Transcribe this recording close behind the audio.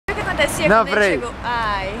acontecia Não, quando a gente chegou?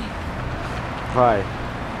 Ai. Vai.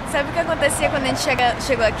 Sabe o que acontecia quando a gente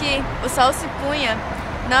chegou aqui? O sol se punha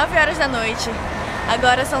 9 horas da noite.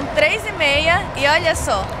 Agora são 3h30 e olha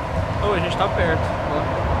só. Oh, a gente tá perto.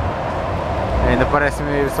 Ainda parece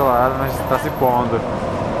meio ensolarado, mas tá se pondo.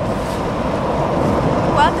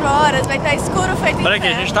 4 horas, vai estar escuro feito inferno. Olha aqui,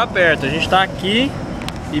 a gente tá perto. A gente tá aqui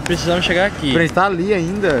e precisamos chegar aqui. A gente tá ali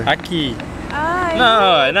ainda. Aqui.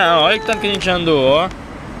 Ai, Não, olha que tanto que a gente andou, ó.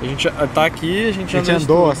 A gente tá aqui, a gente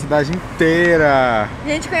andou a cidade inteira. a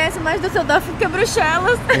gente conhece mais Düsseldorf que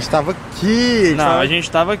Bruxelas. A gente tava aqui. A gente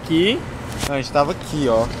tava aqui. Não, a gente tava aqui,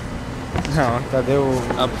 ó. Não, Cadê o...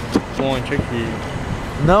 a ponte aqui.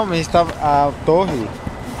 Não, mas a gente tava... A torre.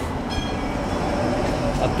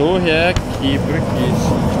 A torre é aqui, por aqui.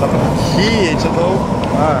 A gente tava aqui, a gente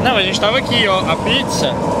andou... Não, a gente tava aqui, ó. A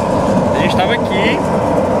pizza. A gente tava aqui.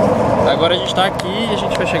 Agora a gente tá aqui e a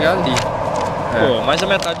gente vai chegar ali. Pô, mais a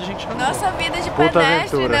metade a gente andou. Nossa vida de Puta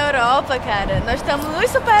pedestre aventura. na Europa, cara. Nós estamos nos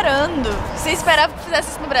superando. Você esperava que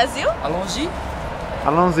fizesse isso no Brasil? Allons-y.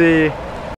 Allons-y.